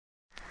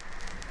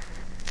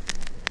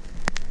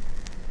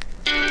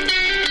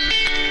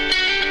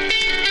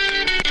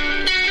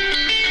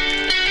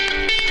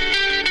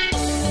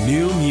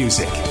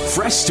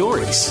fresh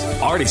stories,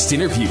 artist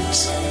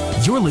interviews.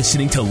 You're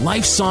listening to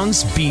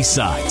Lifesongs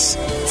B-Sides.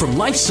 From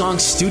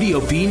Lifesongs Studio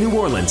B, New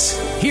Orleans,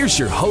 here's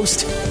your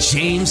host,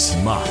 James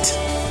Mott.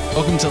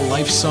 Welcome to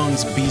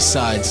Lifesongs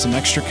B-Sides, some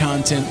extra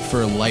content for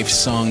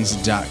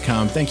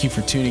Lifesongs.com. Thank you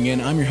for tuning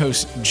in. I'm your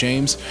host,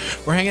 James.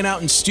 We're hanging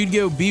out in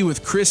Studio B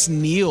with Kris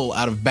Neel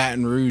out of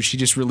Baton Rouge. He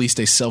just released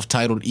a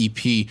self-titled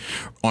EP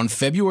on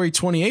February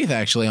 28th,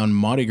 actually, on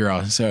Mardi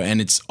Gras.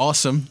 And it's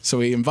awesome. So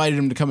we invited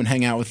him to come and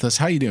hang out with us.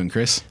 How you doing,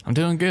 Kris? I'm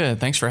doing good.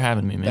 Thanks for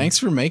having me, man. Thanks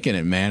for making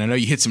it, man. I know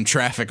you hit some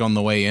traffic on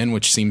the way in,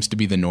 which seems to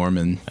be the norm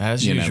in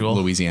As usual.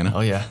 Louisiana.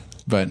 Oh, yeah.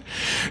 But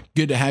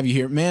good to have you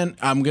here. Man,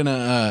 I'm going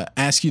to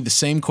ask you the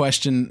same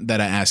question that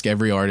I ask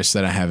every artist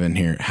that I have in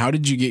here. How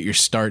did you get your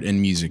start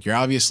in music? You're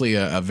obviously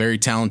a very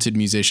talented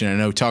musician. I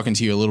know, talking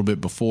to you a little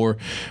bit before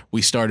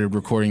we started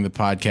recording the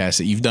podcast,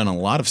 that you've done a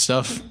lot of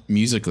stuff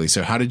musically.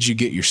 So how did you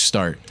get your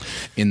start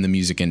in the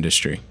music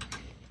industry?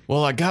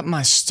 Well, I got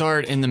my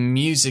start in the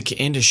music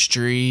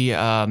industry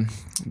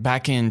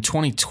back in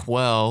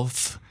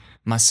 2012.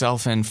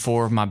 Myself and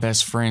four of my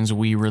best friends,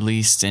 we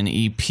released an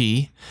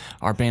EP.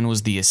 Our band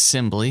was The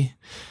Assembly.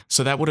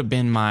 So that would have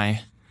been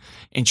my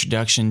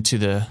introduction to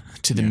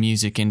the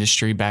music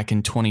industry back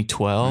in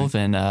 2012.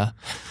 Right.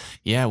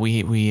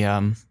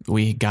 And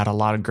we got a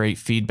lot of great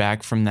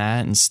feedback from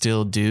that and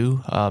still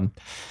do.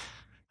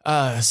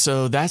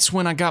 So that's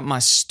when I got my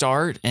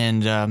start.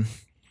 And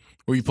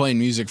were you playing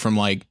music from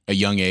like a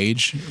young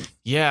age?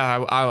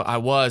 Yeah, I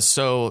was.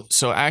 So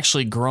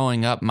actually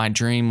growing up, my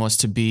dream was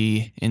to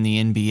be in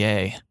the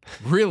NBA.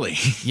 Really?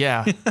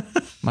 Yeah.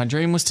 My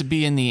dream was to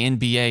be in the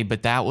NBA,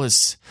 but that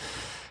was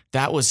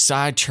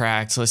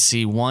sidetracked. Let's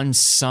see, one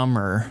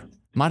summer,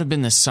 might have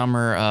been the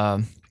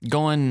summer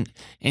going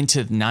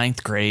into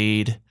ninth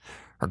grade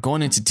or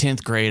going into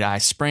 10th grade, I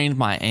sprained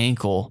my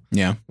ankle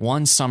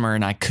one summer,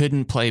 and I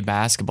couldn't play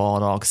basketball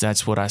at all because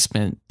that's what I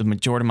spent the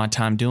majority of my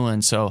time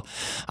doing. So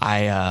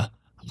I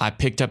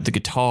picked up the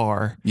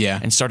guitar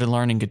and started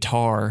learning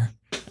guitar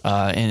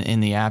in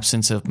the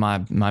absence of my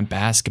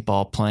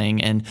basketball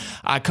playing. And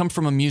I come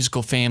from a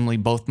musical family.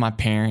 Both my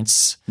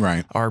parents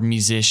are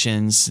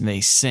musicians. They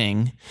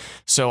sing.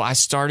 So I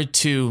started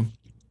to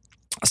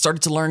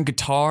learn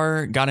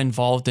guitar, got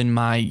involved in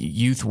my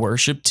youth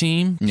worship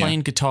team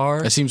playing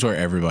guitar. That seems where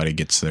everybody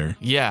gets their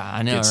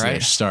I know, gets right?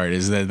 Their start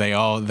is that they're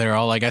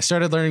all like, I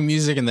started learning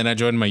music and then I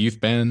joined my youth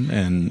band,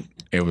 and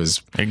it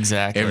was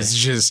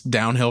just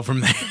downhill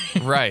from there.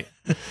 Right.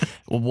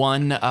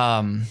 One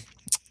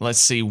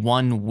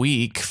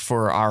week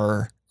for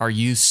our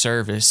youth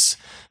service,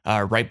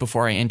 right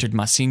before I entered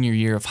my senior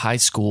year of high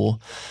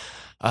school,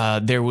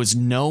 there was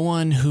no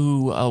one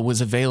who was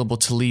available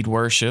to lead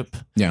worship.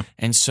 Yeah.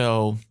 And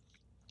so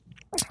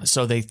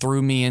they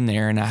threw me in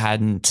there, and I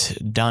hadn't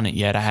done it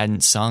yet. I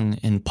hadn't sung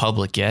in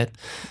public yet.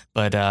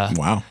 But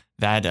wow.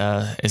 That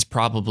is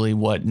probably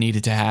what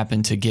needed to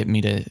happen to get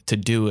me to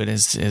do it,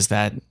 is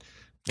that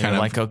kind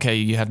of like, okay,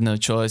 you have no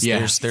choice.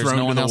 Yeah, there's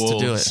no one else to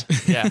do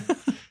it. Yeah.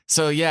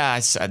 So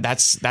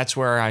that's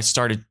where I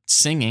started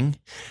singing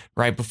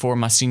right before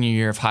my senior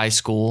year of high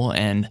school,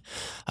 and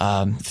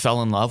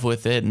fell in love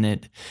with it,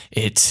 and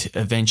it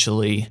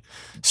eventually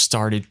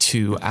started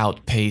to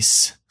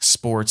outpace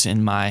sports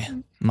in my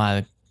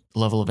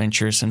level of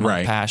interest and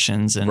my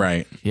passions, and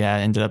I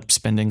ended up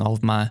spending all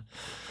of my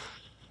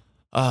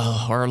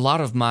or a lot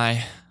of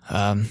my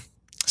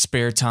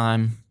spare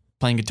time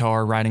playing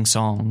guitar, writing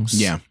songs.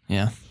 Yeah.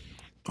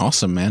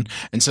 Awesome, man.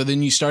 And so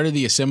then you started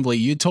the Assembly.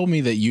 You told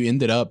me that you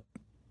ended up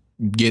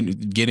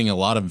getting a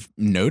lot of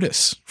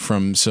notice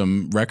from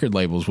some record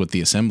labels with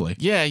the Assembly.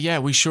 Yeah,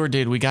 we sure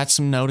did. We got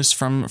some notice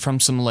from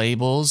some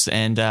labels,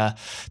 and the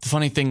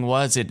funny thing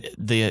was,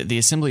 the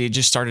Assembly, it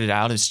just started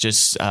out as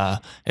just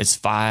as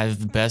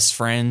five best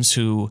friends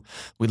who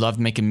we loved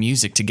making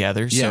music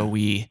together. Yeah. So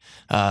we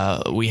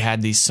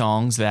had these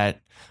songs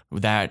that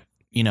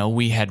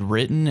we had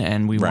written,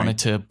 and we wanted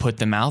to put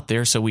them out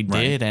there, so we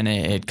did, and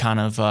it kind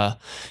of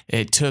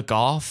it took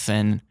off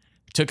and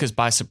took us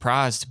by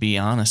surprise, to be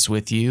honest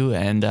with you.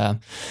 And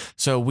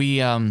so we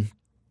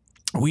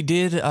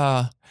did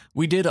a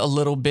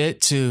little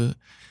bit to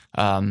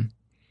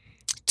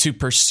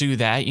pursue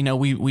that.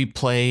 We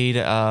played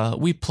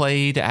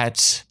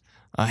at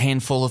a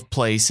handful of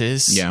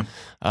places. Yeah.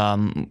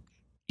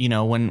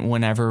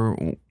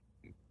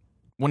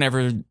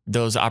 Whenever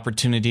those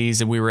opportunities,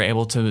 that we were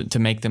able to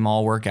make them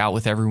all work out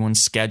with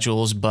everyone's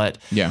schedules, but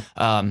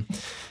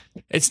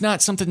it's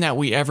not something that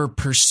we ever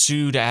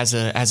pursued as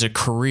a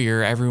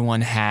career. Everyone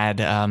had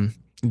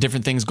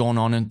different things going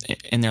on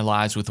in their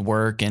lives with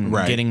work and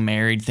getting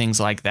married,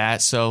 things like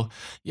that. So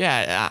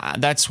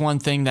that's one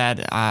thing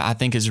that I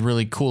think is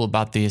really cool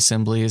about the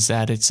Assembly, is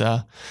that it's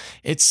a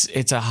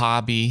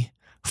hobby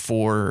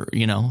for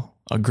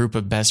a group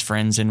of best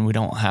friends, and we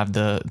don't have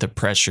the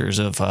pressures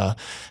of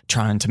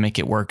trying to make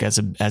it work as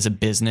a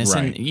business.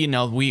 Right.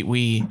 And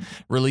we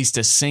released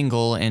a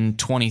single in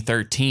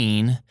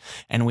 2013,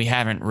 and we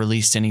haven't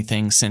released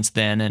anything since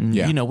then. And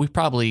we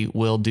probably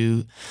will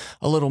do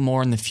a little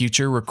more in the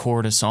future,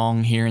 record a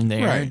song here and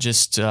there. Right.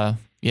 Just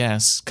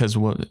because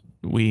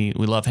we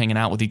love hanging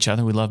out with each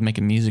other. We love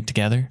making music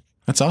together.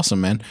 That's awesome,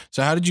 man.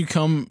 So how did you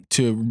come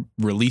to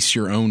release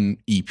your own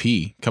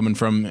EP? Coming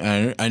from,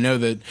 I know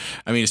that,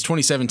 I mean, it's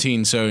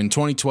 2017. So in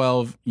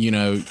 2012,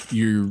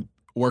 you're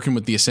working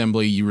with the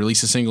Assembly, you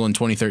released a single in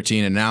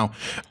 2013, and now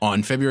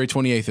on February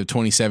 28th of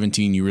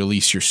 2017, you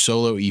release your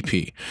solo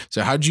EP.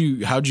 So how'd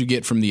you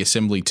get from the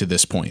Assembly to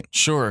this point?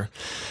 Sure.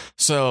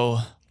 So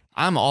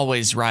I'm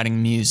always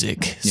writing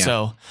music.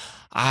 Yeah.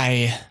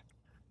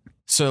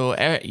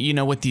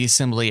 With the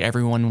Assembly,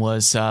 everyone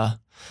was,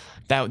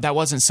 that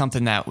wasn't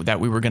something that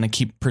we were going to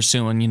keep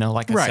pursuing,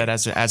 like I said,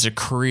 as a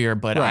career,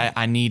 but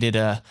I needed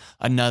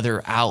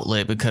another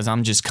outlet because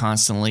I'm just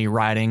constantly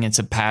writing. It's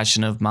a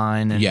passion of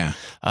mine. And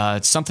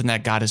it's something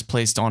that God has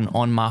placed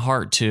on my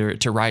heart to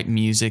write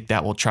music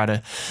that will try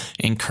to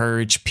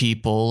encourage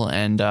people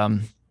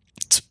and,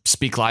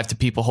 speak life to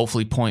people,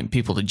 hopefully point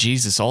people to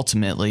Jesus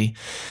ultimately.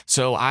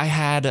 So I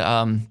had,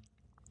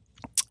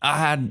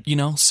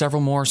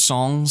 several more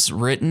songs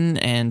written,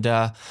 and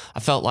I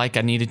felt like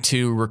I needed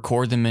to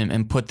record them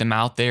and put them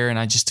out there. And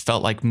I just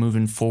felt like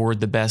moving forward,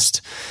 the best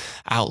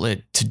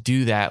outlet to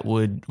do that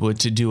would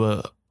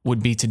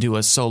be to do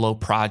a solo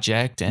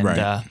project and,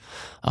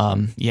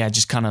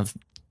 just kind of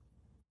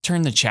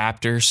turn the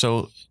chapter.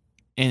 So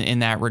in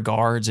that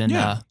regards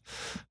and,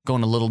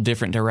 going a little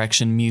different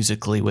direction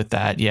musically with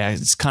that. Yeah,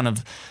 it's kind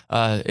of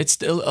it's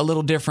a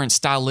little different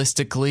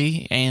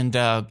stylistically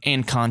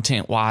and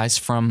content wise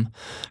from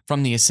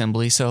the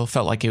Assembly. So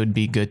felt like it would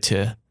be good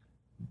to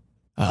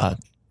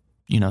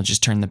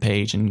just turn the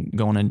page and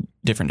go in a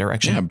different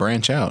direction. Yeah,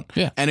 branch out.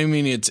 Yeah. And I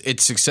mean,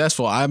 it's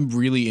successful. I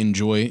really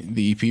enjoy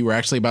the EP. We're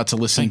actually about to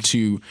listen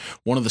to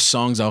one of the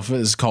songs off of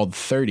it. It's called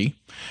 30.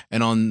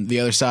 And on the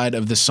other side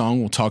of this song,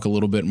 we'll talk a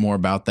little bit more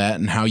about that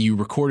and how you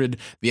recorded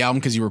the album,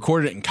 because you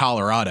recorded it in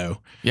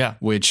Colorado. Yeah.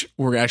 Which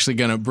we're actually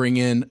going to bring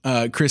in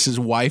Kris's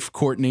wife,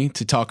 Courtney,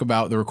 to talk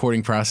about the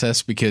recording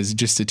process, because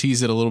just to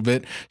tease it a little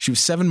bit, she was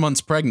 7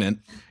 months pregnant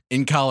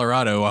in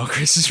Colorado while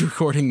Kris is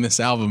recording this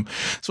album.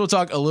 So we'll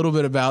talk a little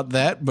bit about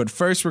that. But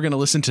first, we're going to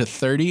listen to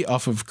 30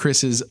 off of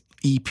Kris's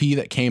EP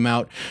that came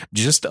out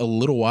just a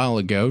little while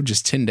ago,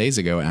 just 10 days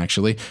ago,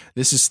 actually.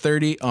 This is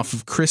 30 off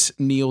of Kris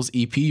Neel's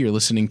EP. You're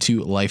listening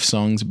to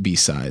Lifesongs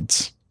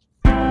B-Sides.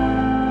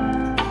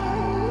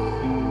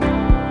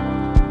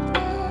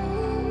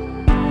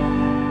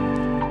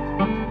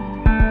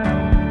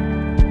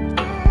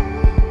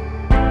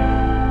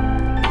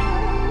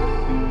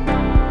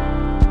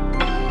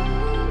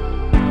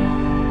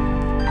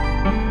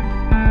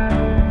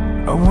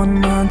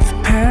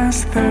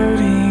 Past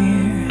 30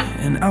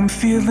 and I'm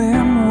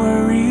feeling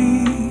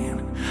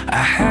worried. I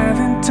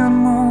haven't done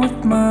more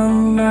with my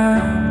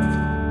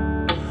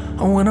life.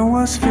 When I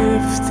was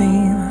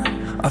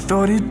 15, I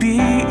thought it'd be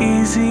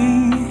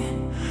easy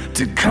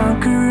to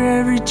conquer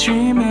every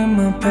dream in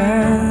my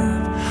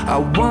path. I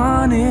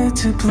wanted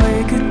to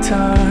play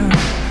guitar,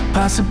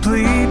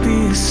 possibly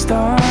be a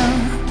star.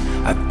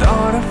 I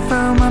thought I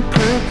found my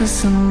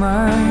purpose in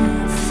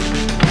life,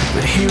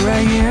 but here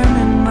I am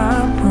in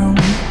my room,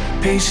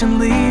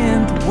 patiently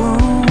in the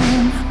womb.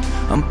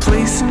 I'm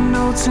placing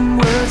notes and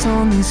words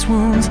on these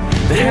wounds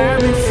that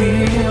have me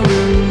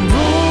feeling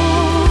vulnerable.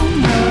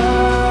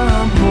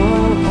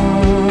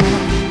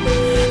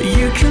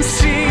 You can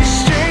see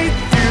straight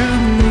through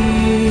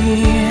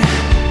me.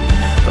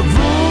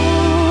 Vulnerable.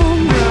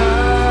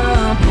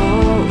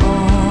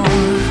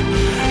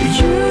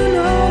 You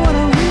know what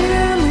I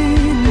really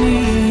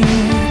need.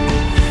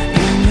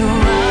 In your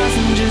eyes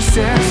I'm just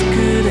as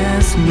good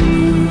as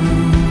new.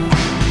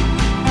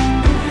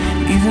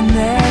 Even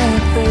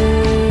at 30.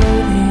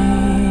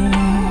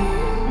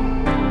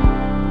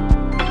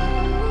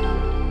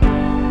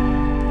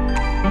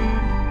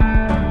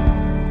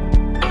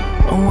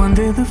 One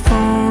day the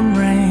phone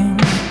rang.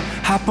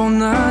 Hop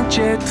on a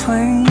jet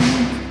plane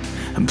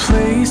and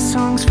play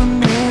songs from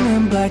men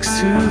in black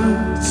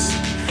suits.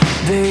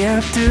 Day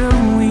after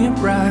we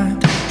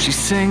arrived, she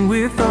sang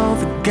with all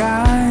the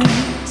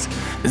guys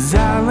as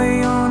I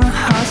lay on a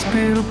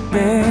hospital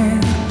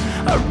bed.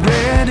 I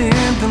read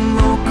in the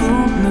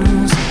local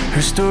news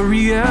her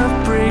story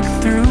of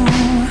breakthrough.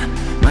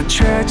 My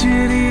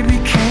tragedy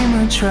became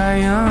a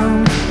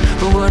triumph.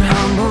 But what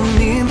humbled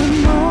me the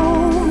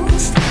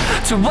most,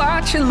 to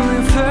watch her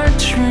live her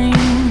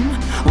dream.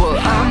 Well,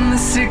 I'm the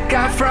sick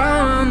guy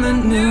from the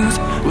news,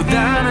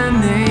 without a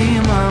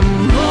name.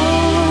 I'm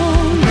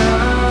vulnerable.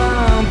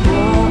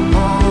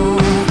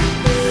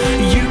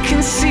 You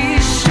can see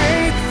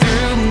straight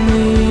through me.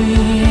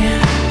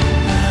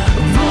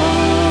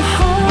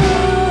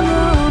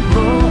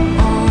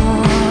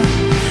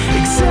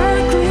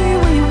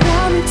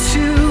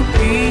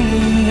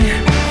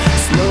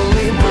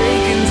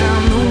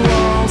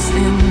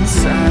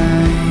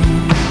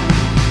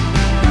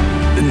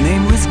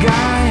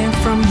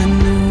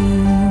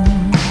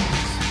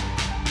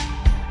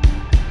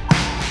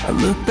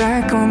 Look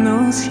back on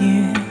those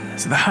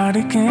years, the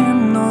heartache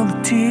and all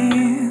the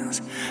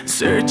tears,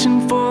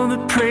 searching for the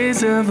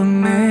praise of a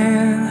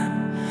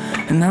man.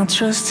 And I'll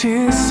trust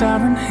his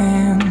sovereign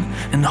hand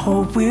and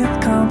hope with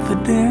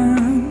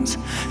confidence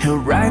He'll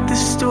write the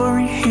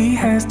story he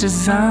has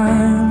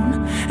designed,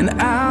 and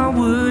I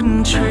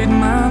wouldn't trade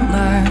my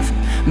life.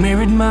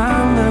 Married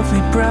my lovely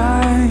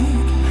bride,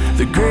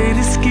 the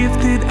greatest gift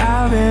that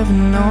I've ever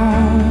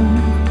known.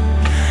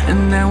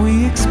 And now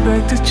we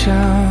expect a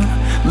child,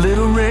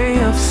 little ray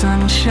of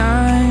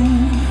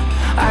sunshine.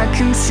 I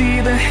can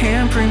see the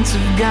handprints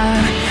of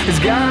God. It's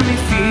got me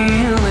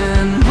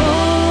feeling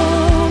vulnerable.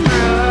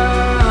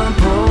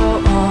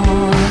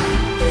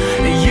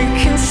 You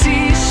can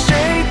see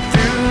straight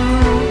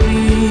through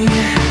me.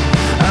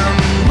 I'm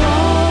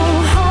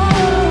vulnerable.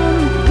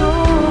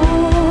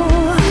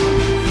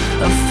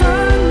 I'm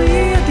finally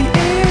at the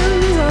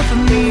end of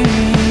me.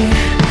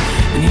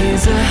 And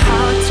here's a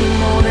heart to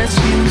mold that's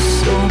you,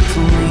 so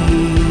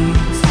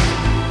please.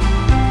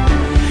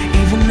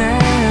 Even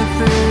at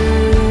 30.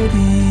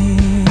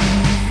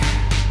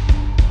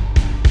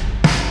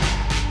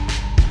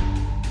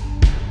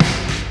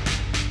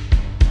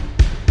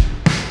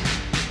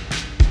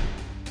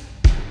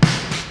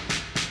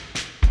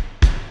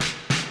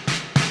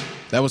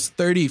 That was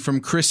 30 from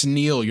Kris and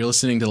Neel. You're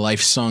listening to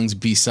Life Songs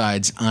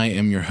B-Sides. I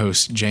am your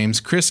host, James.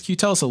 Kris, can you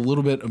tell us a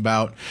little bit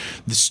about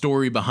the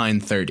story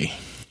behind 30?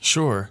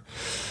 Sure.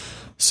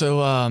 So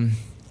a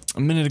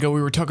minute ago,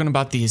 we were talking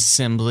about the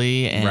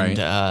assembly, and, Right.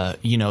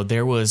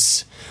 There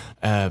was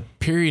a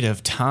period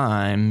of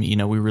time,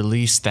 we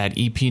released that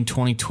EP in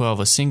 2012,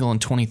 a single in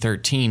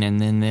 2013,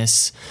 and then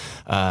this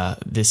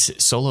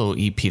solo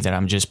EP that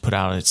I'm just put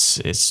out,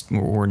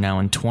 we're now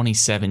in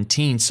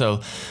 2017.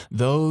 So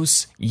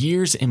those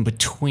years in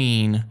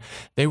between,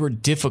 they were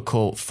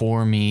difficult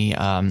for me.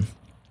 At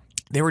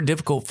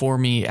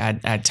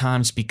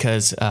times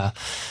because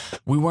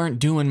we weren't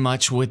doing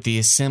much with the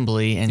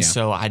assembly, and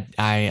so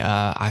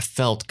I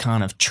felt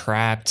kind of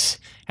trapped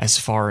as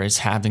far as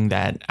having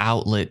that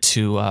outlet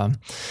to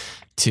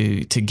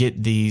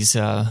get these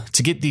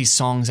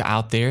songs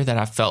out there that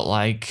I felt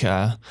like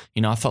I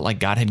felt like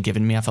God had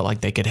given me. I felt like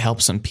they could help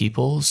some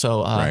people.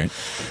 So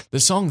the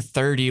song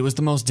 30 was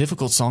the most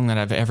difficult song that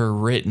I've ever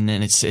written,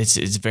 and it's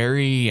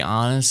very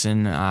honest,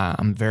 and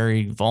I'm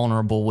very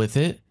vulnerable with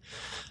it.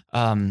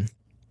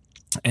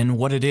 And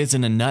what it is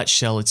in a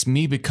nutshell, it's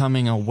me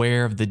becoming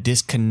aware of the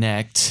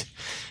disconnect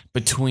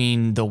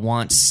between the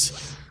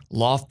once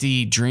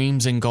lofty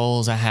dreams and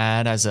goals I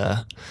had as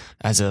a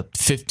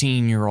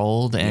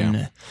 15-year-old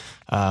and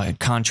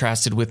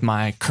contrasted with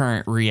my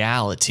current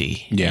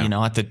reality.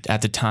 At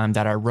the time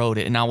that I wrote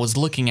it, and I was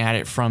looking at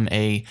it from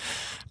a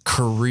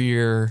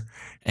career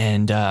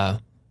and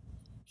a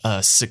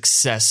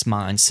success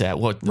mindset,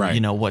 what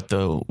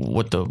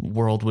the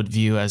world would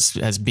view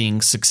as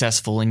being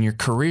successful in your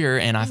career,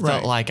 and I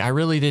felt like I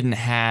really didn't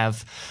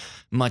have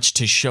much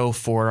to show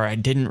for. I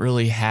didn't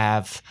really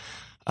have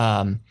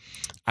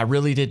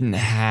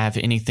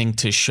anything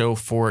to show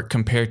for it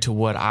compared to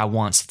what I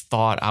once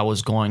thought I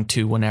was going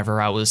to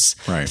whenever I was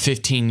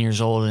 15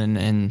 years old,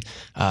 and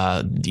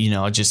I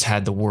just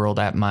had the world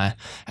at my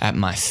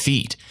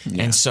feet,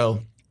 and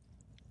so.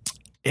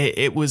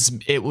 It was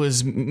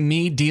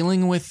me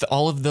dealing with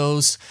all of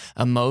those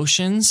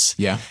emotions.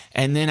 Yeah.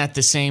 And then at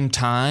the same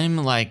time,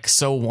 like,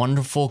 so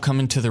wonderful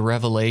coming to the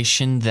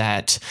revelation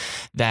that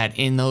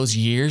in those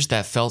years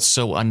that felt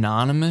so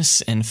anonymous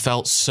and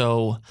felt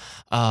so,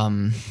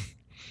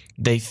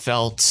 they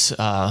felt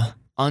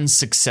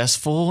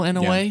unsuccessful in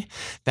a way,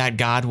 that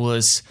God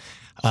was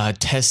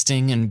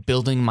testing and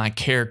building my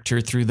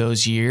character through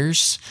those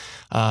years.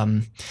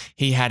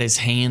 He had his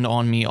hand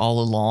on me all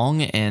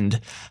along,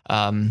 and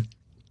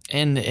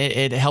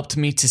it helped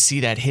me to see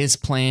that his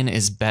plan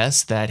is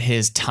best, that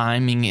his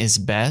timing is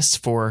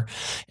best for,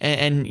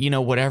 and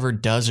whatever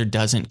does or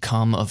doesn't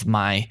come of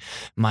my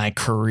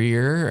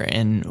career,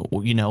 and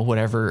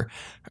whatever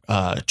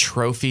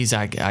trophies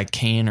I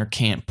can or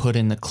can't put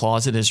in the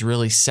closet is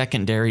really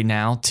secondary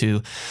now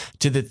to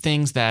the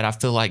things that I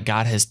feel like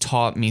God has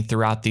taught me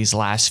throughout these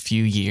last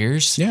few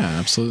years. Yeah,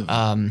 absolutely.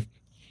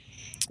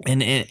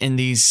 And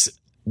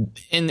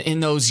in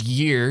those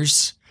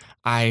years,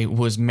 I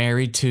was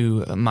married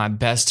to my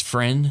best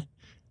friend,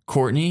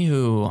 Courtney,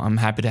 who I'm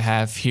happy to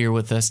have here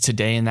with us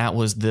today. And that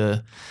was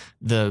the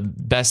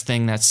best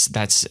thing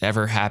that's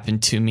ever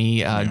happened to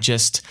me.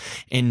 Just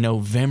in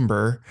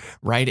November,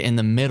 right in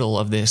the middle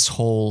of this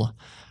whole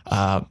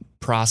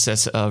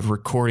process of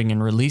recording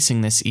and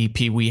releasing this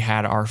EP, we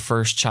had our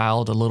first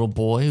child, a little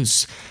boy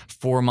who's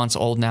 4 months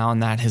old now.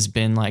 And that has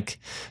been like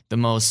the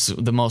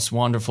most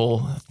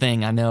wonderful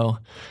thing. I know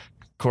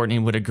Courtney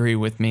would agree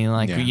with me.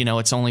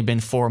 It's only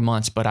been 4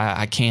 months, but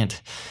I can't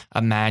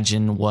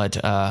imagine what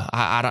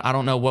I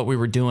don't know what we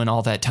were doing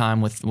all that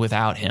time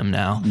without him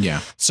now. Yeah.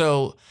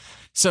 So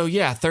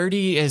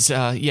 30 is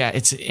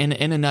it's in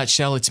a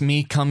nutshell, it's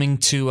me coming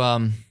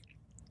to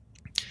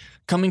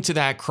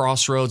that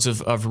crossroads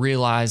of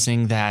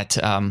realizing that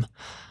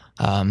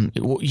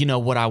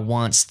what I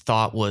once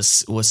thought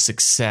was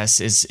success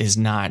is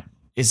not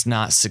is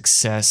not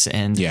success,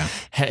 and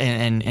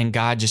and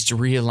God just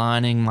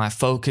realigning my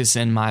focus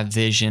and my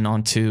vision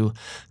onto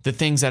the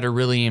things that are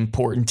really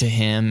important to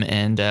Him,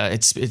 and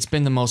it's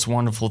been the most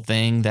wonderful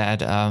thing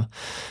that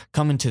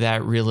coming to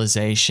that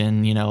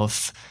realization,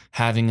 of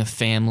having a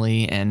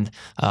family and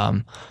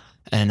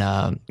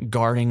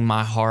guarding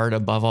my heart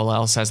above all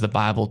else, as the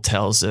Bible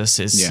tells us,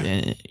 is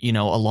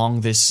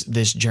along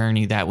this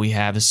journey that we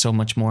have is so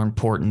much more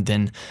important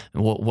than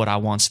what I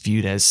once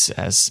viewed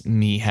as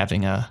me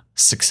having a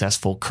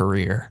successful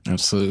career.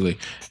 Absolutely.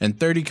 And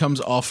 30 comes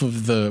off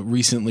of the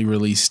recently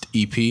released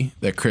EP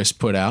that Kris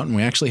put out, and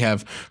we actually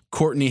have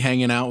Courtney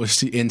hanging out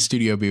in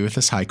Studio B with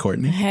us. Hi,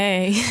 Courtney.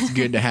 Hey. It's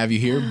good to have you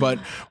here, but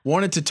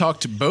wanted to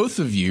talk to both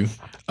of you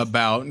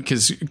about,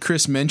 because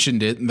Kris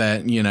mentioned it,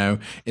 that,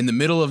 in the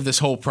middle of this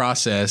whole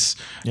process,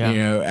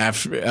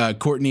 after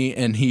Courtney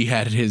and he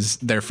had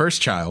their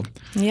first child.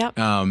 Yep.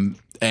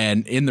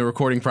 And in the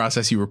recording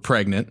process, you were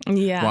pregnant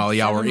while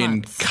y'all were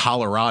in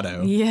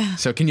Colorado. Yeah.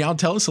 So can y'all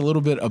tell us a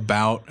little bit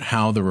about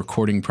how the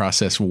recording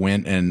process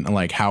went, and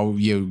like how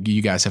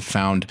you guys have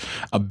found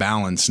a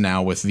balance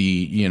now with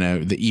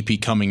the EP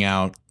coming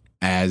out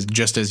as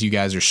you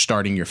guys are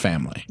starting your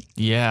family?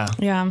 Yeah.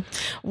 Yeah.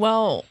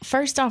 Well,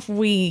 first off,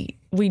 we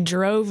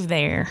drove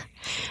there.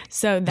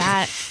 So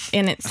that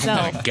in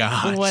itself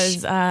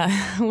was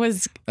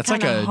that's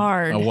like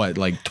hard. A what,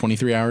 like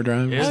 23-hour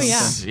drive?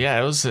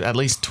 It was at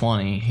least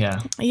 20. Yeah.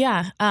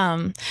 Yeah.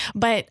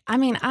 But I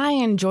mean, I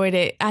enjoyed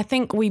it. I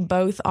think we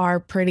both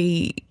are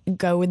pretty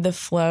go with the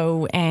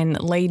flow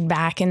and laid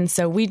back. And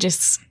so we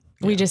just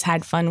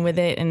had fun with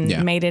it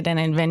and made it an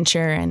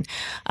adventure. And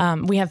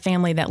we have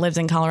family that lives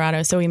in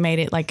Colorado, so we made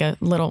it like a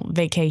little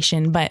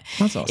vacation. But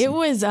that's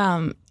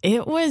awesome.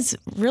 It was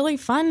really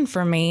fun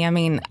for me. I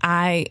mean,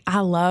 I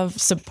love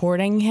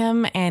supporting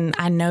him, and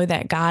I know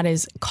that God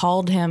has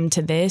called him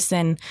to this.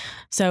 And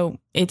so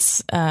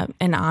it's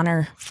an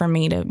honor for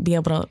me to be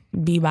able to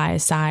be by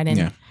his side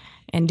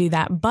and do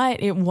that.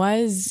 But it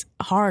was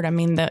hard. I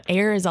mean, the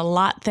air is a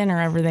lot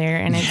thinner over there,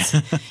 and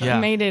it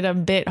made it a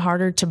bit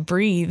harder to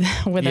breathe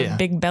with a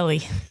big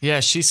belly.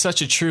 Yeah, she's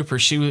such a trooper.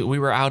 We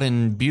were out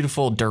in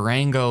beautiful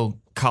Durango,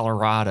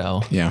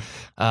 Colorado. Yeah.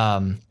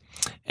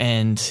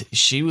 And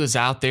she was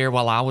out there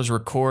while I was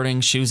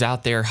recording. She was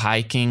out there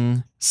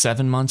hiking,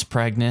 7 months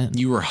pregnant.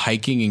 You were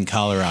hiking in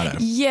Colorado?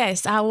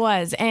 Yes, I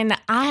was. And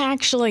I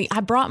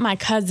brought my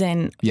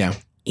cousin. Yeah.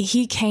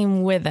 He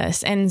came with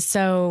us, and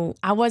so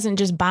I wasn't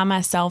just by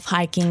myself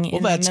hiking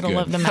in the middle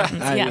of the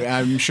mountains.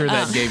 I'm sure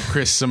that gave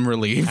Kris some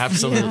relief.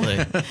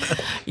 Absolutely.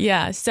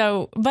 Yeah.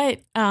 So, but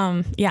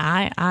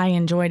I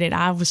enjoyed it.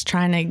 I was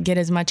trying to get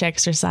as much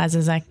exercise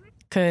as I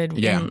could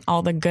in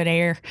all the good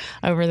air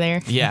over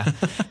there. Yeah,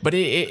 but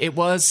it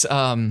was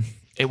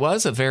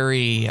a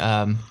very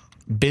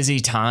busy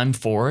time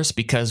for us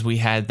because we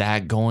had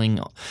that going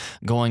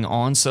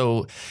on.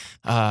 So.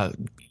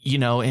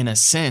 In a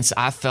sense,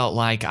 I felt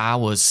like I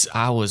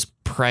was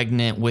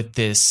pregnant with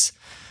this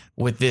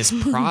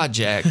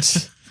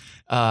project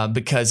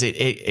because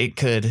it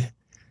could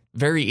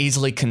very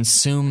easily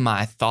consume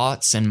my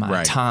thoughts and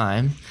my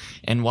time.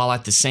 And while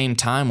at the same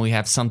time we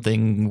have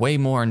something way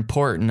more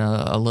important,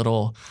 a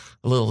little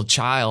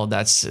child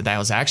that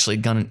was actually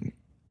going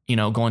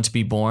to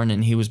be born,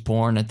 and he was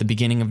born at the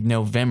beginning of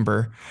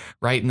November,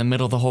 right in the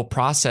middle of the whole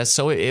process.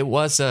 So it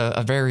was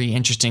a very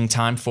interesting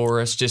time for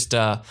us, just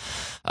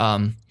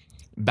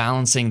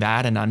balancing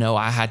that. And I know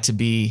I had to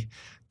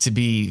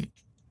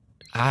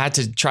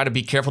try to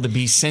be careful to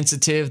be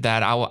sensitive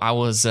that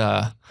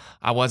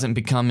I wasn't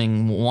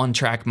becoming one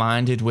track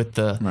minded with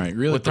the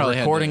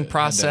recording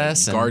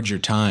process. And guard your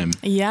time.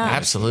 Yeah,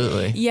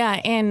 absolutely. Yeah,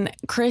 and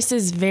Kris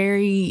is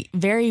very,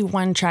 very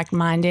one track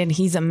minded.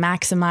 He's a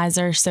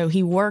maximizer, so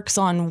he works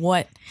on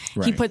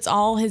he puts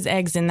all his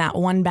eggs in that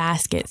one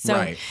basket.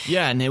 So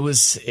yeah, and it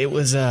was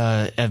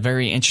a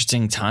very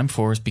interesting time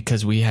for us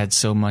because we had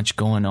so much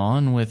going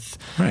on with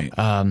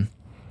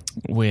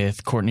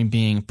Courtney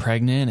being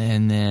pregnant,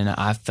 and then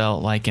I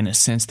felt like, in a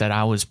sense, that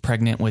I was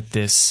pregnant with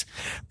this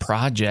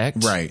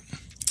project. Right.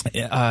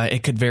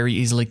 It could very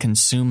easily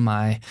consume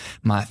my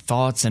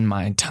thoughts and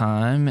my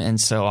time, and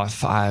so I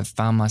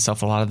found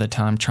myself a lot of the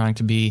time trying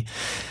to be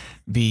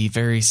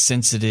very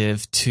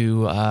sensitive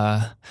to.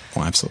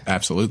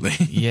 Absolutely.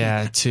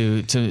 Yeah.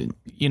 To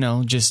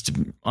just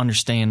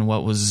understand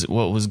what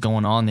was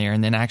going on there,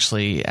 and then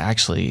actually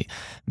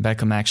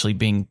Beckham actually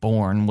being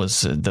born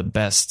was the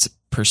best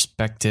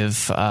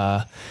perspective,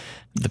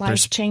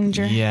 life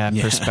changer.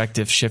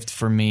 Perspective shift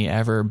for me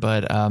ever.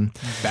 But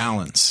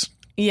balance.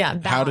 Yeah,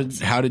 balance.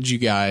 How did you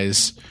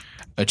guys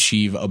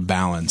achieve a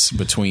balance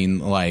between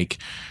like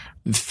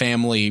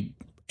family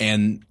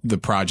and the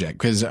project?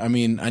 Because I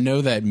mean, I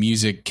know that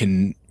music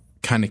can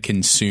kind of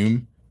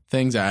consume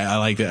things. I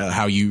like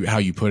how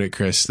you put it,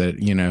 Kris, that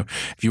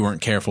if you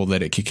weren't careful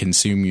that it could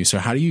consume you. So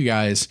how do you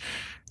guys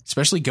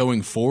especially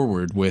going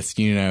forward with,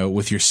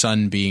 with your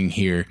son being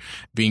here,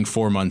 being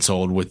 4 months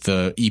old, with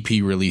the EP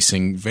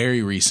releasing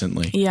very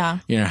recently. Yeah.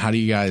 How do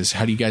you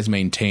guys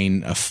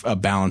maintain a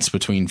balance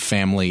between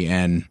family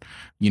and,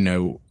 a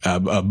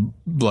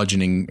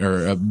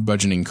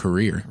budgeting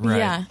career? Right.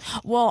 Yeah.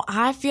 Well,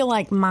 I feel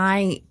like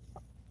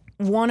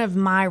one of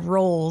my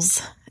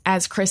roles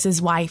as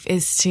Kris's wife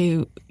is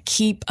to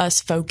keep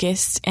us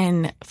focused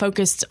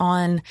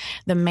on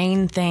the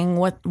main thing.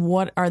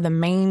 What are the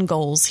main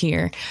goals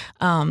here?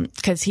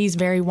 Because he's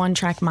very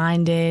one-track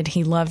minded.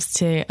 He loves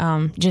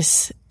to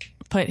just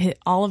put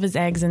all of his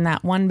eggs in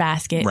that one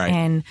basket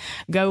and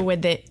go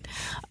with it.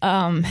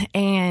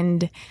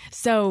 And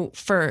so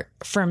for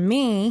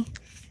me,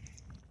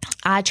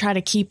 I try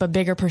to keep a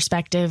bigger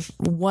perspective.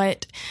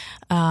 What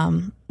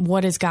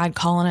is God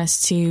calling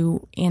us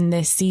to in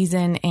this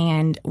season,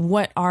 and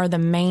what are the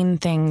main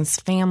things?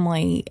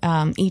 Family,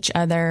 each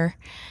other,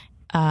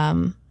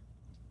 the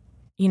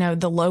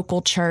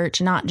local church,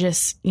 not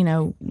just,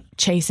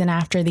 chasing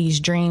after these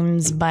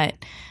dreams, but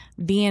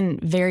being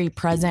very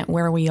present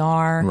where we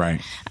are. Right.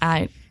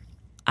 I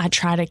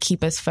try to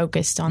keep us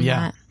focused on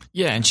that.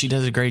 Yeah, and she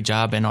does a great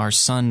job. And our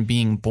son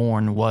being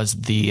born was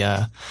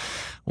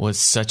was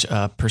such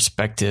a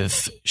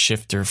perspective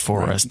shifter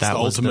for us. That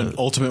was the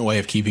ultimate way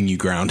of keeping you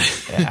grounded.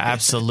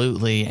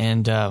 Absolutely.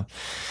 And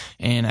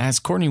as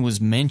Courtney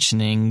was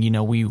mentioning,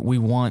 we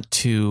want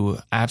to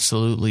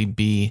absolutely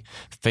be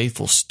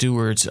faithful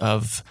stewards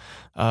of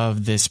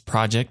this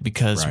project,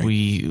 because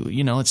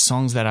it's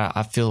songs that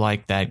I feel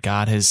like that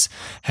God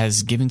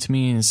has given to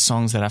me, and it's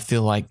songs that I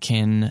feel like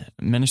can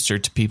minister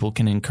to people,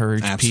 can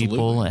encourage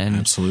people,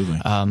 and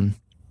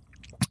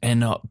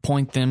and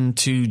point them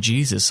to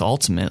Jesus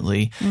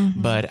ultimately.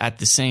 Mm-hmm. But at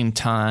the same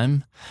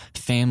time,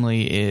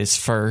 family is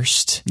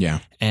first. Yeah.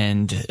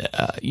 And,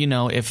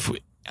 if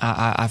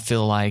I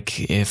feel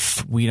like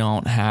if we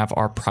don't have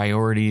our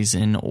priorities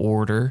in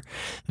order,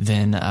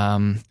 then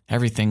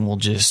everything will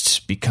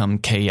just become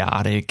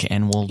chaotic,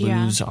 and we'll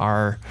lose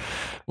our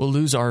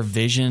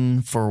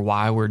vision for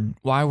why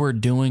we're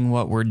doing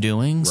what we're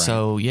doing. Right.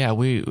 So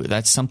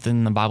that's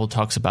something the Bible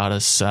talks about,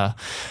 us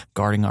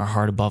guarding our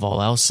heart above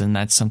all else, and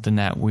that's something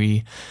that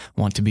we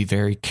want to be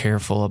very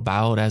careful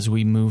about as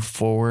we move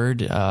forward.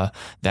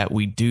 That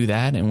we do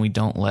that, and we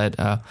don't let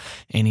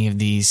any of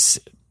these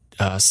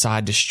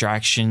side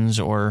distractions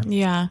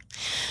we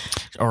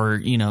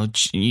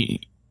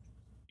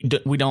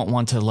don't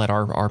want to let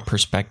our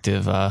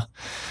perspective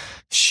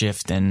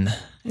shift and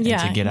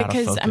to get out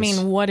of focus.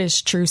 What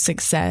is true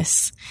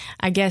success?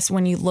 I guess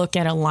when you look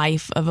at a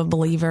life of a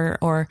believer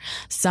or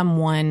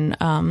someone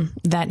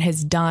that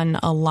has done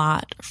a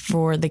lot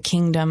for the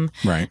kingdom,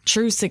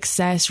 true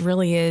success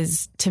really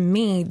is, to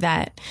me,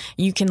 that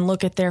you can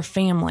look at their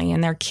family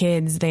and their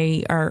kids.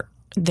 They're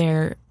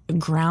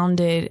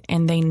grounded,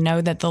 and they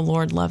know that the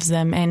Lord loves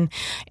them, and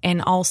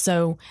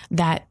also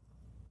that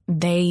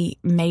they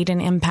made an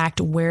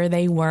impact where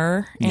they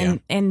were,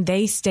 and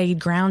they stayed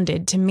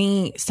grounded. To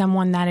me,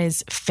 someone that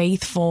is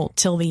faithful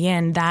till the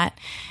end, that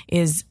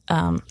is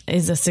a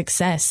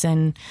success.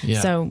 And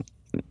so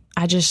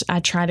I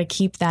try to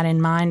keep that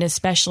in mind,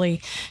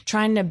 especially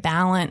trying to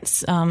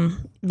balance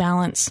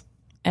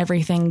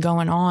everything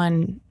going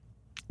on.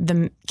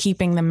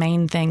 Keeping the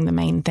main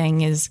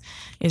thing is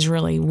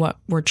really what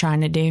we're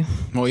trying to do.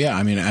 Well, yeah,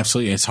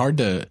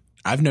 absolutely.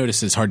 I've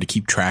noticed it's hard to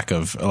keep track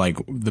of, like,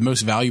 the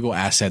most valuable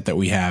asset that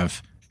we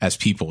have as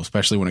people,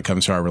 especially when it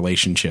comes to our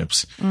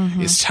relationships,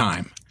 is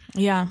time.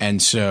 Yeah.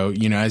 And so,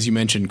 as you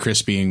mentioned,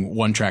 Kris being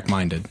one track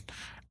minded,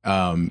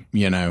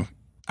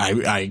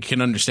 I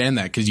can understand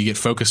that, because you get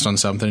focused on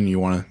something and you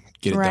want to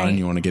get it done.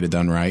 You want to get it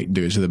done right,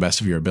 do it to the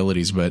best of your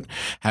abilities, but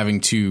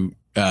having to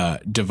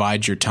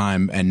divide your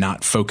time and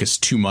not focus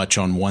too much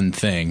on one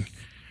thing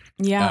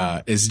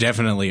is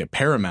definitely a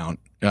paramount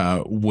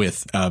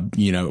with a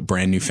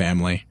brand new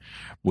family,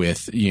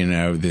 with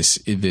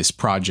this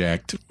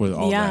project, with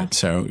all that.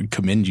 So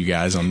commend you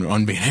guys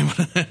on being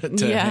able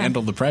to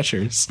handle the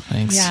pressures.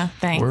 Thanks. Yeah,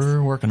 thanks.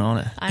 We're working on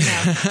it. I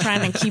know,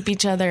 trying to keep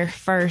each other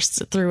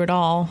first through it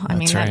all.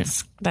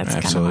 That's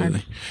kind of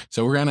hard.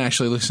 So we're gonna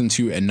actually listen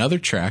to another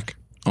track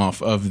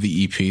off of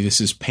the EP. This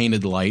is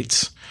Painted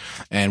Lights,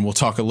 and we'll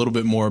talk a little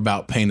bit more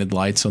about Painted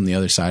Lights on the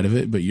other side of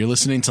it. But you're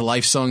listening to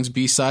Lifesongs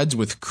B-Sides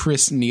with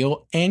Kris,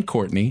 Neel, and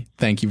Courtney.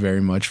 Thank you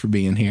very much for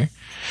being here.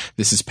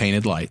 This is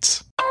Painted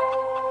Lights.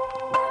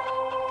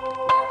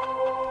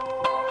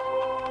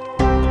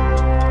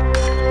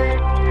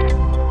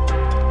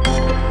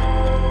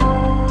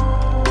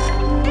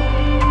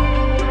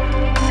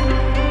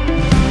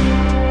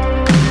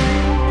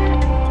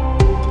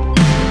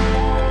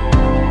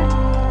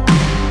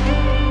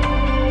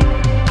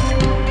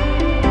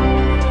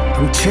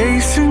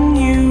 Chasing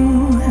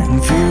you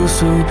and feel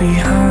so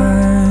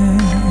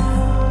behind.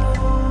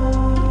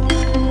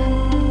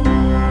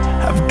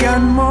 I've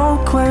got more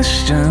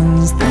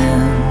questions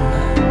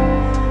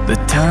than the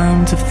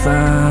time to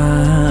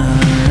find.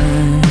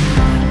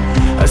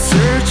 I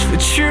search for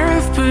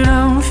truth, but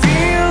I'm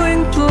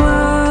feeling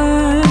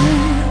blind.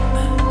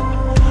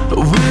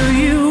 Will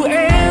you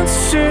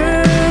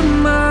answer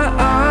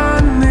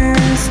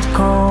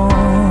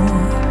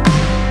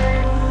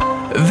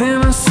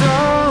Then I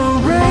saw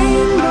a rainbow.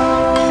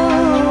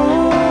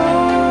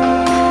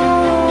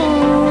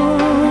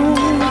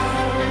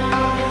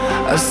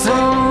 I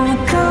saw the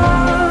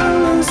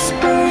colors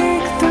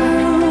break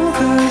through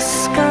the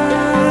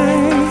sky.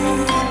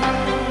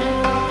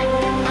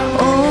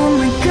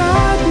 Only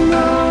God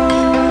knows.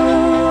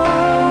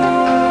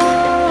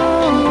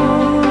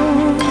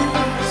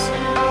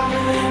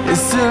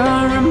 It's a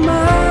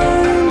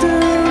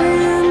reminder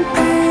in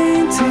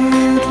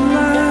painted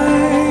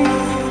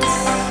lights.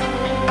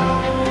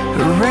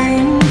 A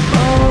rainbow.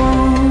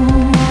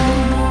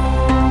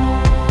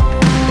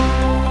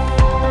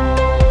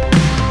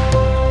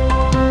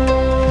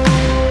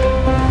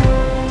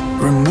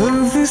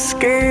 Remove the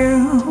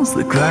scales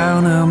that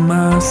cloud out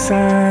my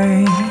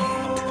sight.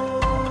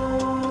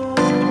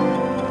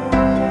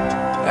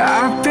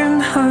 I've been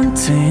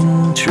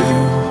hunting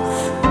truth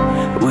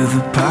with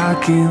a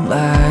pocket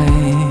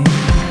light.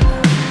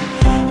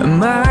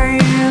 My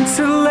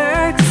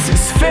intellect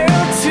has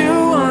failed to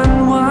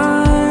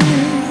unwind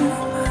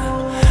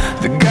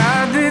the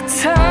God that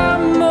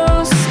time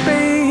or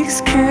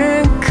space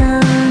can't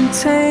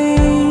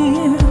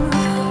contain.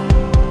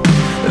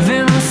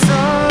 Then I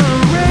saw a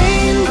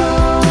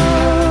rainbow.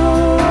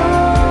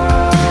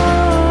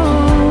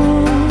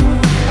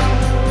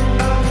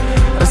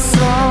 I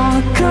saw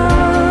the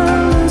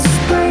colors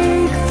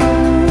break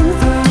through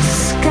the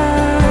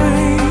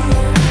sky.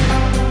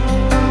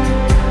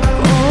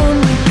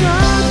 Only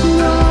God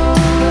knows.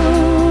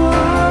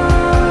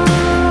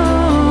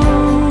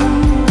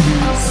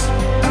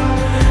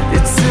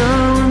 It's a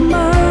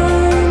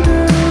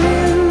reminder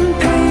in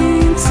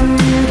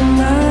painted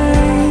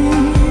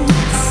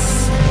lights.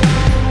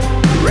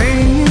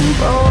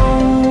 Rainbow.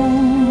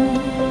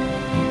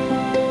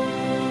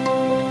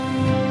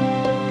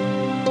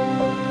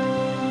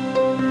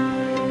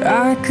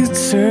 I could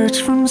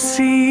search from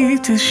sea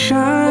to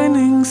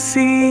shining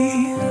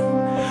sea,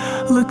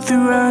 look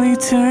throughout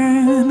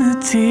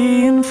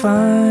eternity and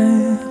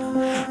find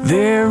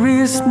there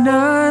is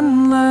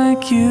none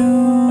like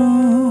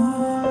you.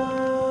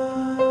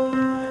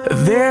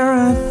 There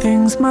are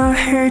things my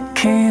head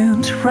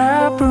can't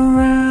wrap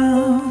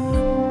around,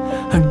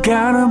 a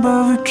God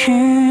above who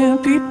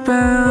can't be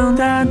bound.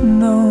 I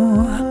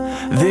know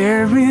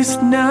there is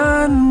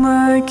none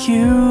like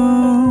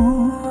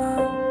you.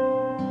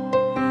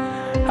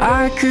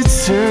 I could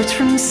search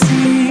from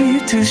sea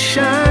to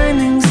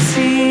shining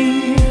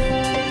sea,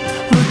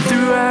 look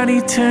throughout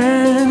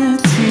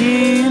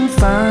eternity and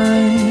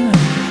find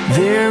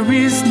there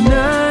is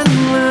none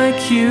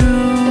like you.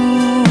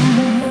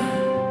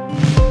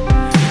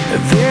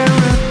 There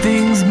are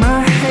things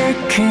my head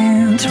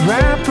can't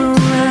wrap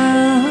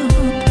around,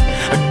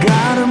 a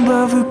God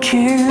above who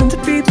can't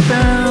be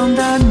bound.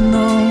 I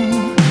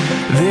know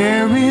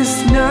there is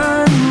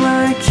none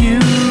like you.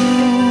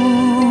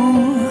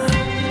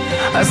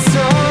 I saw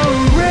a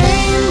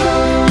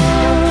rainbow.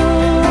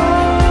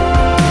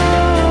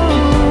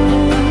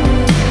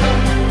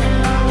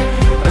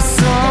 I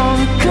saw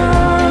the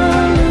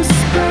colors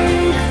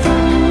break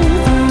through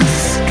the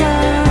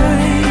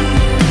sky.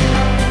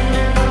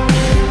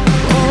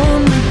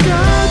 Only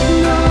God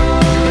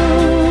knows.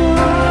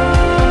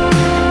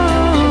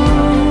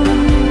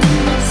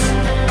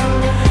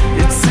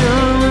 It's a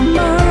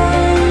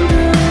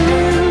reminder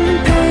in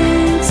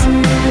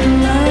painted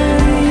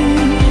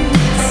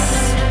lights.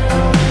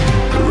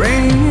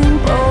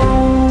 Rainbow.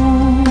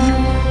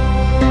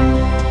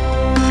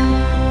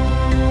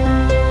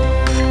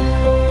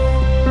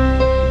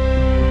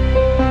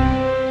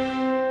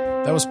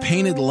 That was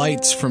Painted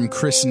Lights from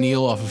Kris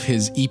Neel off of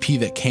his EP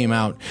that came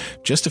out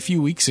just a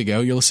few weeks ago.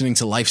 You're listening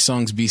to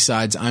Lifesongs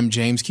B-Sides. I'm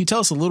James. Can you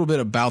tell us a little bit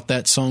about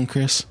that song,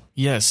 Kris?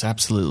 Yes,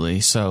 absolutely.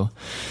 So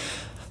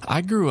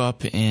I grew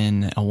up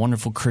in a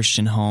wonderful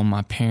Christian home.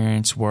 My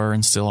parents were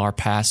and still are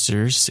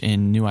pastors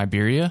in New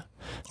Iberia,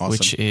 Awesome.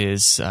 which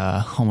is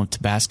home of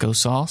Tabasco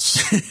sauce.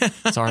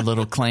 It's our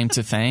little claim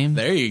to fame.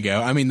 There you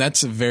go. I mean,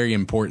 that's very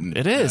important.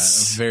 It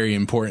is. Very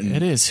important.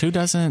 It is. Who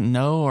doesn't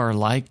know or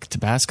like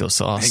Tabasco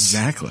sauce?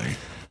 Exactly.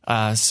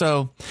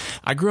 So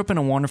I grew up in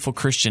a wonderful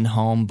Christian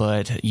home,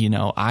 but, you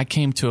know, I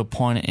came to a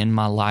point in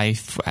my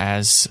life,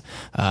 as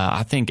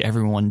I think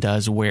everyone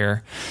does,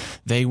 where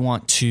they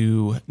want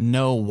to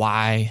know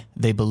why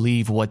they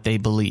believe what they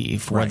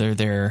believe, Right. whether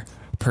they're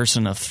a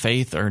person of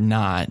faith or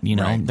not. You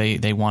know, Right.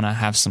 they want to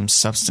have some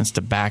substance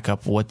to back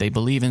up what they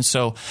believe. And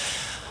so,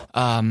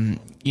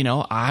 you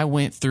know, I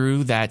went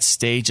through that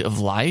stage of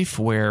life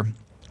where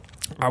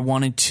I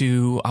wanted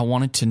to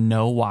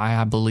know why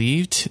I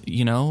believed,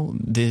 you know,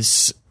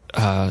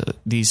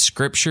 these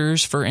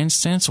scriptures, for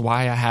instance,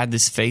 why I had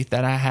this faith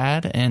that I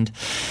had. And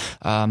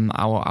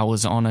I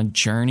was on a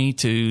journey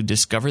to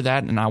discover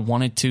that, and I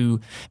wanted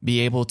to be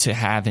able to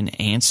have an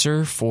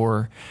answer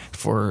for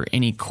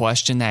any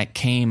question that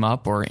came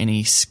up or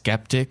any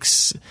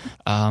skeptics,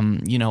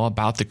 you know,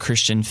 about the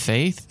Christian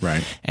faith.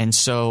 Right. And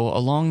so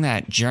along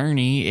that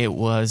journey, it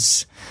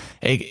was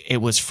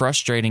it was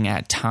frustrating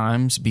at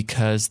times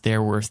because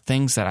there were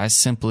things that I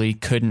simply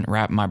couldn't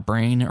wrap my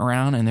brain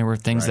around, and there were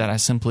things that I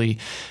simply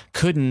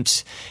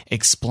couldn't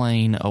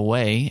explain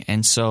away.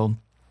 And so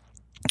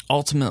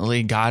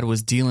ultimately, God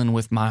was dealing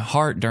with my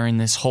heart during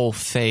this whole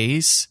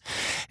phase,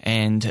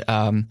 and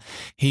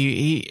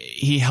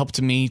He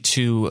helped me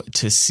to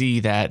see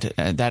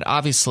that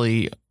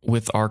obviously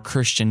with our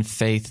Christian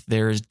faith,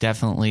 there is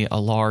definitely a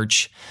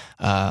large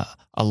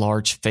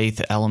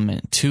faith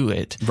element to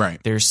it. Right.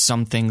 There's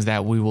some things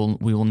that we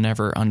will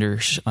never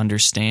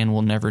understand.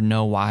 We'll never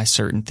know why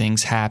certain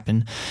things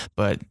happen,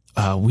 but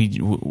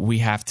we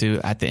have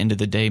to, at the end of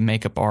the day,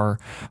 make up our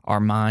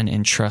mind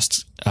and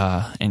trust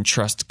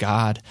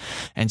God.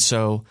 And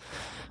so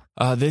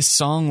this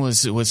song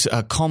was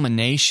a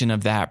culmination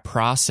of that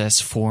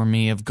process for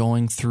me, of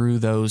going through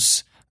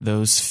those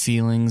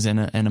feelings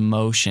and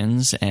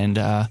emotions, and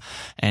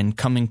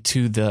coming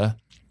to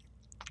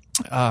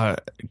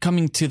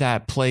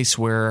that place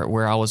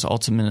where I was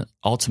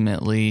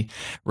ultimately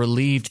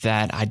relieved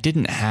that I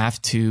didn't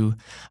have to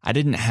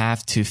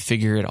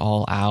figure it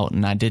all out,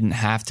 and I didn't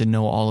have to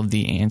know all of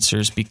the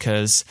answers,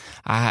 because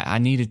I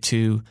needed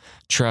to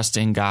trust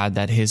in God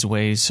that His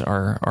ways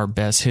are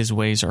best, His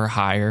ways are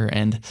higher,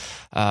 and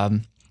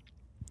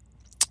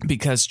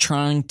because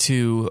trying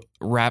to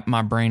wrap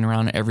my brain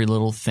around every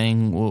little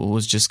thing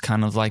was just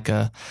kind of like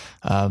a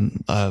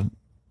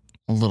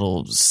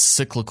little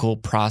cyclical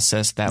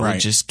process that would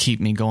just keep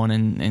me going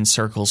in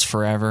circles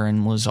forever,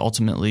 and was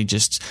ultimately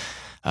just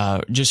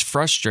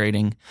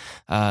frustrating.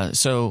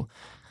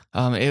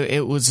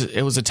 It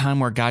was a time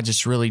where God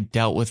just really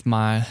dealt with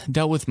my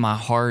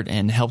heart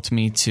and helped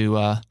me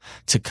to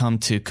come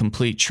to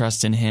complete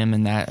trust in Him,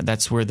 and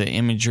that's where the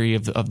imagery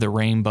of the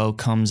rainbow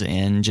comes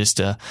in.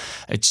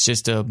 It's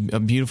just a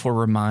beautiful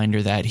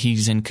reminder that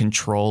He's in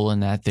control,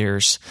 and that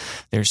there's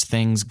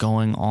things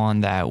going on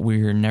that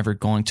we're never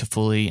going to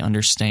fully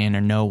understand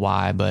or know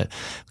why, but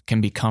can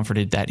be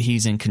comforted that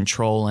He's in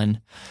control. And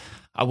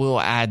I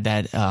will add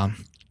that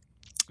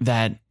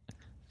that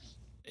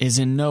is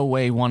in no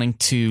way wanting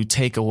to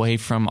take away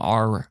from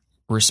our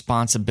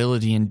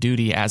responsibility and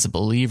duty as a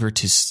believer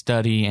to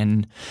study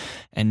and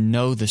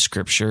know the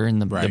Scripture,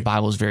 and the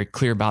Bible is very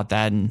clear about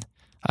that. And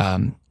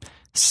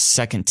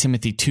 2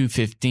 Timothy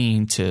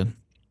 2:15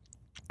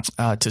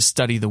 to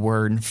study the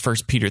Word, and 1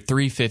 Peter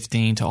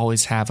 3:15 to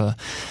always have a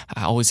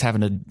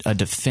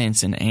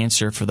defense and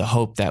answer for the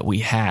hope that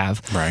we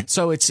have. Right.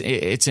 So it's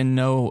in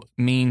no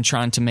mean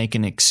trying to make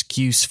an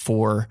excuse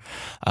for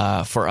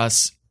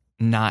us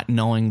not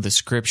knowing the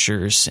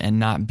Scriptures and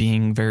not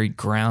being very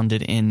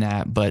grounded in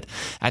that. But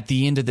at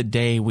the end of the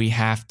day, we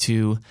have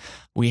to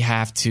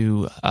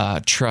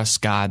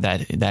trust God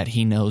that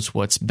He knows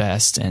what's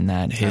best, and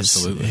that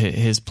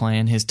His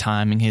plan, His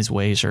timing, His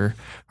ways are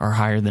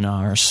higher than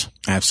ours.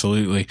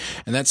 Absolutely.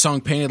 And that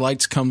song Painted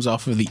Lights comes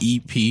off of the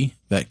EP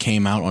that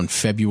came out on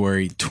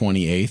February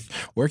 28th.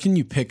 Where can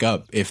you pick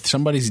up, if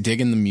somebody's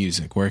digging the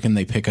music, where can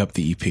they pick up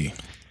the EP?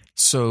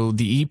 So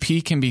the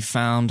EP can be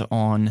found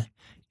on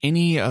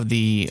any of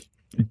the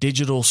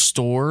digital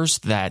stores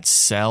that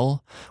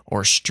sell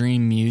or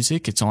stream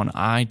music. It's on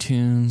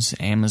iTunes,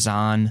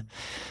 Amazon,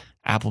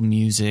 Apple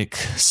Music,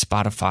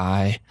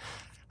 Spotify.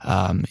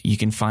 You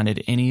can find it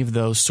at any of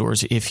those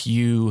stores. If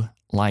you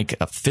like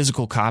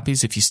physical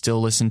copies, if you still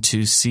listen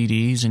to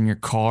CDs in your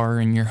car,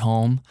 in your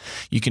home,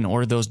 you can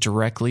order those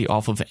directly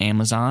off of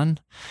Amazon.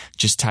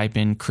 Just type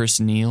in Kris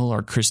Neel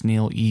or Kris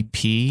Neel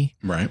EP.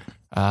 Right.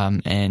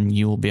 And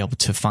you will be able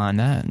to find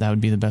that. That would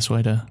be the best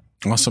way to.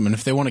 Awesome. And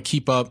if they want to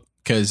keep up,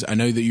 because I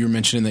know that you were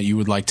mentioning that you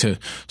would like to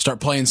start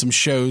playing some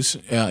shows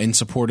in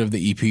support of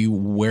the EP,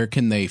 where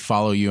can they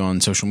follow you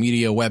on social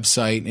media,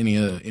 website, any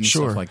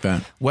stuff like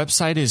that?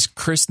 Website is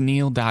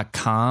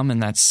krisneel.com,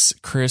 and that's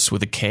Kris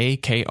with a K,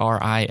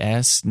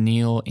 K-R-I-S,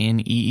 Neel,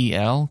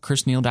 N-E-E-L,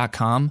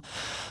 krisneel.com.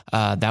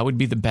 That would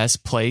be the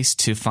best place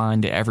to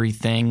find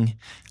everything,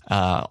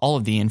 all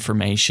of the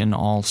information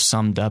all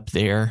summed up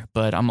there.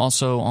 But I'm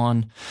also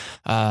on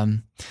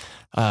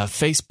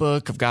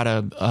Facebook. I've got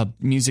a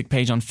music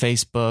page on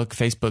Facebook,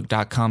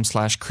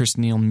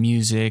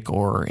 facebook.com/KrisNeelMusic,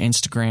 or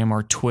Instagram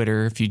or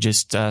Twitter. If you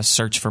just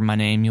search for my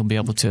name, you'll be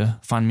able to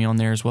find me on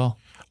there as well.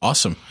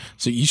 Awesome.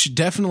 So you should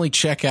definitely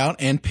check out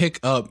and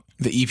pick up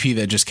the EP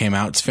that just came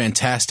out. It's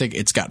fantastic.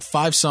 It's got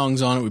 5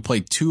 songs on it. We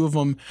played 2 of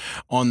them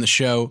on the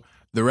show.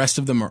 The rest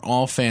of them are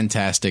all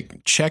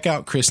fantastic. Check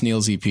out Kris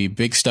Neel's EP.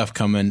 Big stuff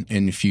coming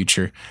in the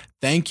future.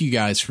 Thank you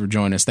guys for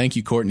joining us. Thank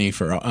you, Courtney,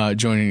 for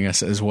joining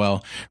us as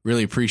well.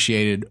 Really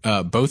appreciated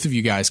both of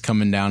you guys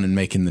coming down and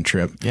making the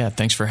trip. Yeah,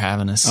 thanks for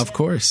having us. Of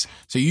course.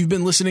 So you've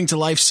been listening to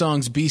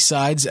Lifesongs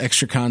B-Sides,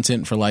 extra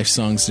content for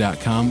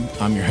Lifesongs.com.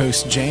 I'm your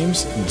host,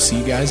 James, and we'll see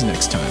you guys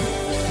next time.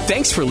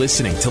 Thanks for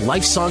listening to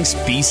Lifesongs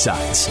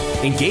B-Sides.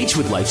 Engage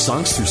with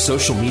Lifesongs through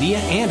social media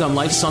and on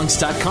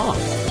Lifesongs.com.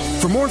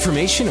 For more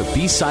information or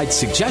B-side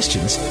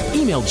suggestions,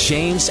 email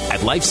James at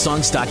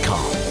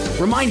Lifesongs.com.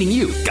 Reminding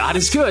you, God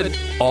is good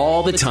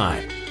all the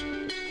time.